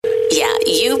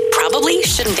you probably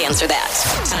shouldn't answer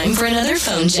that. Time for another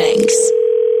Phone Jenks.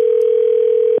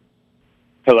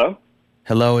 Hello?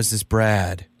 Hello, is this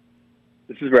Brad?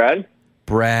 This is Brad.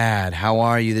 Brad, how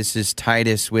are you? This is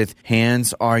Titus with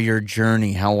Hands Are Your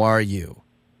Journey. How are you?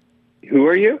 Who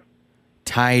are you?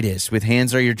 Titus with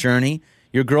Hands Are Your Journey.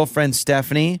 Your girlfriend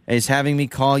Stephanie is having me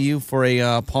call you for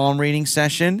a palm reading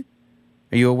session.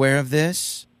 Are you aware of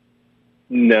this?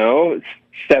 No.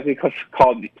 Stephanie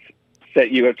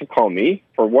set you up to call me?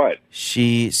 For what?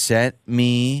 She set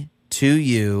me to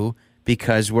you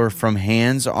because we're from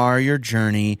Hands Are Your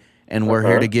Journey, and we're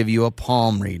here to give you a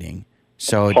palm reading.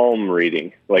 So palm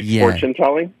reading? Like fortune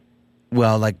telling?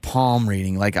 Well, like palm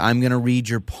reading. Like I'm going to read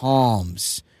your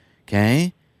palms,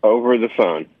 okay? Over the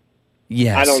phone?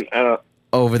 Yes. I don't.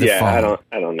 Over the phone.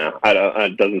 I don't know.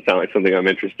 It doesn't sound like something I'm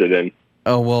interested in.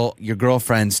 Oh, well, your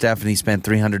girlfriend, Stephanie, spent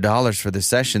 $300 for this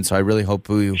session, so I really hope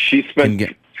She spent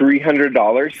 $300?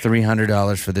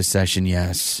 $300 for this session,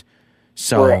 yes.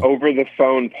 So for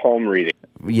over-the-phone palm reading?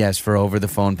 Yes, for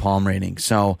over-the-phone palm reading.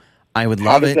 So I would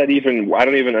love it. How does that even... I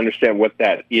don't even understand what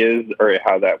that is or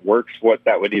how that works, what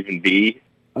that would even be.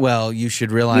 Well, you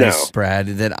should realize, Brad,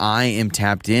 that I am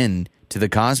tapped in to the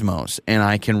cosmos, and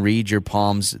I can read your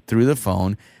palms through the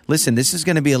phone. Listen, this is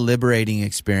going to be a liberating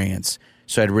experience.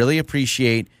 So I'd really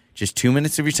appreciate just 2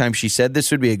 minutes of your time. She said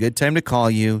this would be a good time to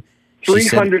call you.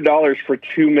 $300 for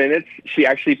 2 minutes? She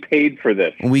actually paid for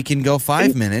this. We can go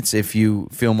 5 minutes if you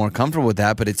feel more comfortable with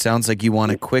that, but it sounds like you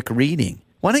want a quick reading.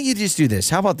 Why don't you just do this?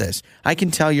 How about this? I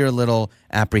can tell you're a little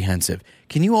apprehensive.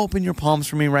 Can you open your palms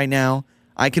for me right now?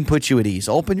 I can put you at ease.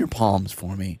 Open your palms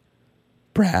for me.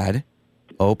 Brad,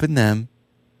 open them.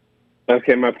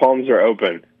 Okay, my palms are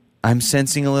open. I'm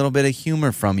sensing a little bit of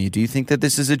humor from you. Do you think that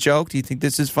this is a joke? Do you think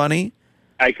this is funny?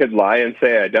 I could lie and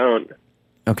say I don't.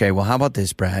 Okay, well, how about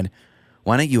this, Brad?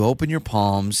 Why don't you open your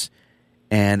palms,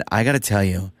 and I got to tell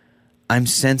you, I'm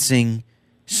sensing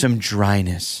some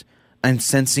dryness. I'm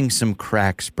sensing some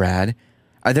cracks, Brad.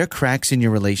 Are there cracks in your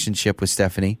relationship with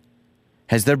Stephanie?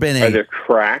 Has there been Are there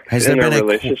cracks in our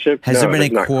relationship? Has there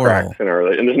been a quarrel?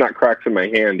 And there's not cracks in my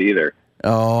hand either.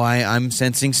 Oh, I'm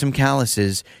sensing some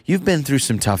calluses. You've been through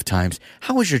some tough times.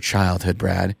 How was your childhood,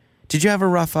 Brad? Did you have a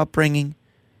rough upbringing?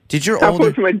 Did your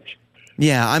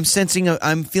Yeah,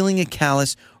 I'm feeling a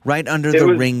callus right under the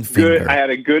ring finger. Good. I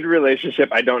had a good relationship.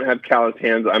 I don't have callous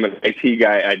hands. I'm an IT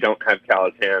guy. I don't have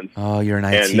callous hands. Oh, you're an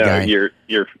IT guy.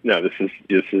 This is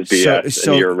BS.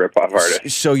 And you're a ripoff artist.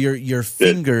 So your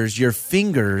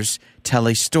fingers tell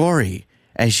a story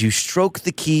as you stroke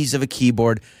the keys of a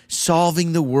keyboard,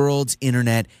 solving the world's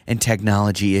internet and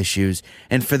technology issues.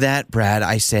 And for that, Brad,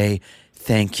 I say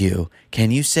thank you. Can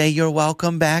you say you're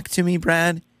welcome back to me,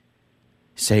 Brad?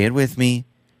 Say it with me.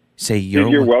 Say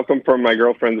you're welcome for my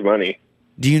girlfriend's money.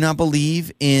 Do you not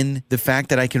believe in the fact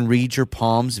that I can read your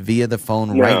palms via the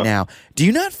phone right now? Do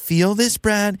you not feel this,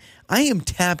 Brad? I am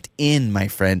tapped in, my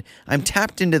friend. I'm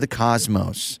tapped into the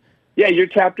cosmos. Yeah, you're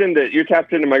tapped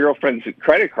into my girlfriend's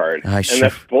credit card, and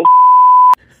that's bullshit.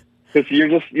 Because you're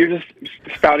just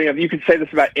spouting up. You could say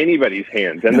this about anybody's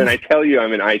hands, and then I tell you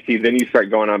I'm in IT. Then you start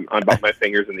going on about my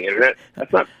fingers in the internet.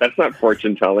 That's not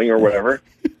fortune telling or whatever.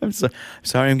 I'm sorry.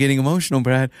 I'm getting emotional,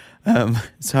 Brad.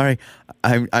 Sorry,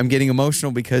 I'm getting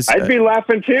emotional because I'd be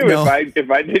laughing too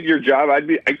if I did your job. I'm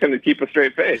going to keep a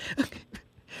straight face.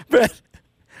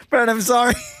 Brad, I'm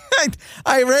sorry.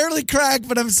 I rarely crack,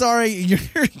 but I'm sorry. Your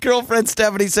girlfriend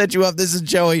Stephanie set you up. This is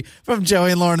Joey from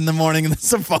Joey and Lauren in the Morning, and this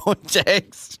is a Phone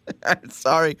Jenks. I'm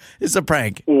sorry. It's a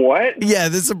prank. What? Yeah,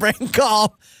 this is a prank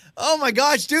call. Oh, my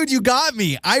gosh, dude, you got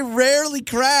me. I rarely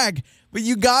crack, but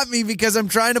you got me because I'm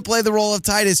trying to play the role of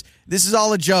Titus. This is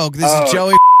all a joke. This is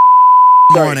Joey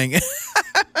Morning.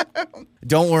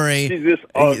 Don't worry. Jesus,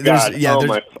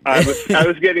 God. I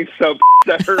was getting so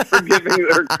at her for giving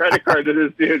her credit card to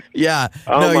this dude. Yeah.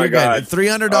 Oh, my God.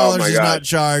 $300 is not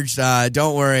charged.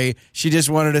 Don't worry. She just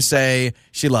wanted to say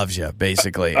she loves you,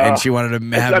 basically. And she wanted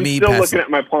to have me pass. I'm still looking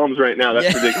at my palms right now.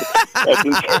 That's ridiculous.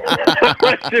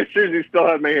 My sisters, you still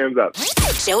have my hands up.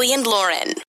 Joey and Lauren.